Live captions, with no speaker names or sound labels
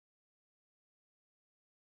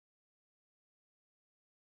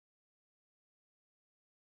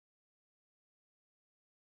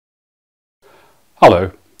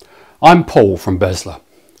Hello, I'm Paul from Bezla.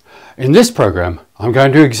 In this program, I'm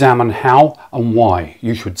going to examine how and why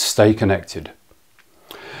you should stay connected.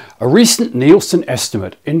 A recent Nielsen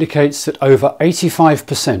estimate indicates that over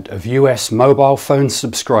 85% of US mobile phone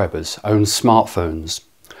subscribers own smartphones.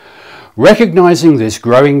 Recognizing this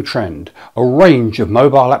growing trend, a range of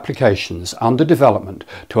mobile applications are under development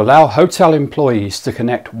to allow hotel employees to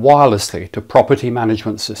connect wirelessly to property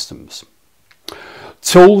management systems.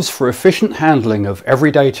 Tools for efficient handling of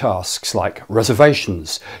everyday tasks like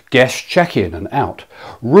reservations, guest check-in and out,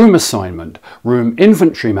 room assignment, room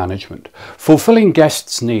inventory management, fulfilling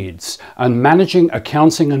guests' needs, and managing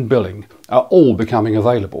accounting and billing are all becoming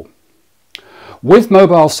available. With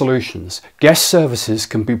mobile solutions, guest services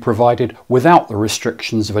can be provided without the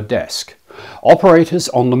restrictions of a desk. Operators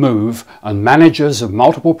on the move and managers of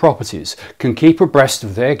multiple properties can keep abreast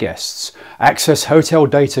of their guests, access hotel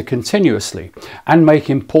data continuously, and make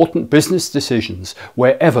important business decisions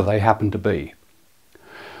wherever they happen to be.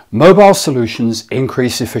 Mobile solutions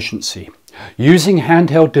increase efficiency. Using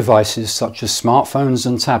handheld devices such as smartphones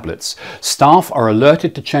and tablets, staff are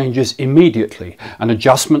alerted to changes immediately and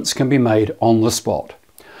adjustments can be made on the spot.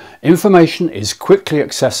 Information is quickly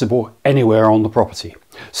accessible anywhere on the property.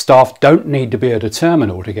 Staff don't need to be at a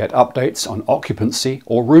terminal to get updates on occupancy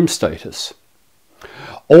or room status.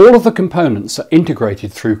 All of the components are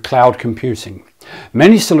integrated through cloud computing.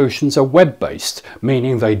 Many solutions are web-based,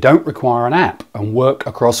 meaning they don't require an app and work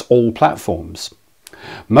across all platforms.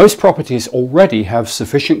 Most properties already have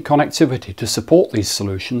sufficient connectivity to support these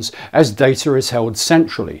solutions as data is held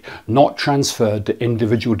centrally, not transferred to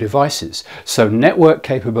individual devices, so network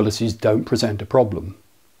capabilities don't present a problem.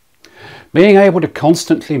 Being able to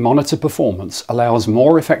constantly monitor performance allows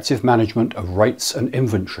more effective management of rates and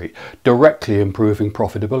inventory, directly improving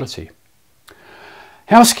profitability.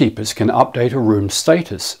 Housekeepers can update a room's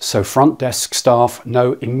status so front desk staff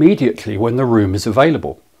know immediately when the room is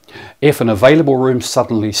available. If an available room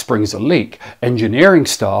suddenly springs a leak, engineering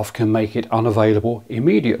staff can make it unavailable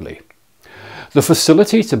immediately. The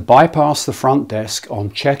facility to bypass the front desk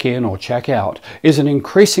on check-in or check-out is an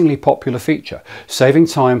increasingly popular feature, saving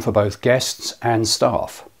time for both guests and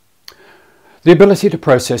staff. The ability to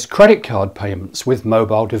process credit card payments with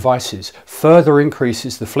mobile devices further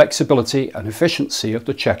increases the flexibility and efficiency of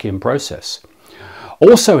the check-in process.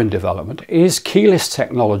 Also in development is keyless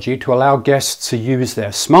technology to allow guests to use their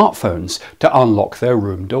smartphones to unlock their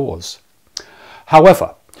room doors.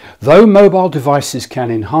 However, though mobile devices can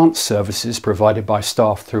enhance services provided by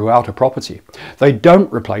staff throughout a property, they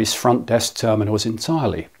don't replace front desk terminals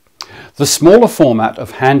entirely. The smaller format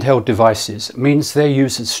of handheld devices means their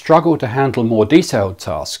users struggle to handle more detailed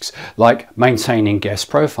tasks like maintaining guest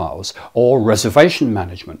profiles or reservation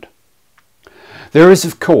management. There is,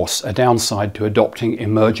 of course, a downside to adopting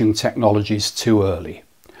emerging technologies too early.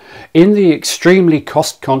 In the extremely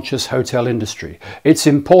cost-conscious hotel industry, it's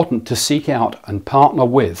important to seek out and partner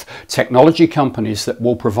with technology companies that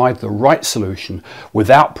will provide the right solution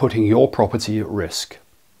without putting your property at risk.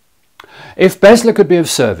 If Bezla could be of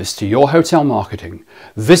service to your hotel marketing,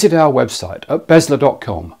 visit our website at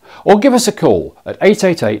bezla.com or give us a call at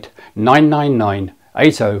 888 999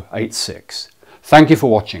 8086. Thank you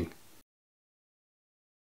for watching.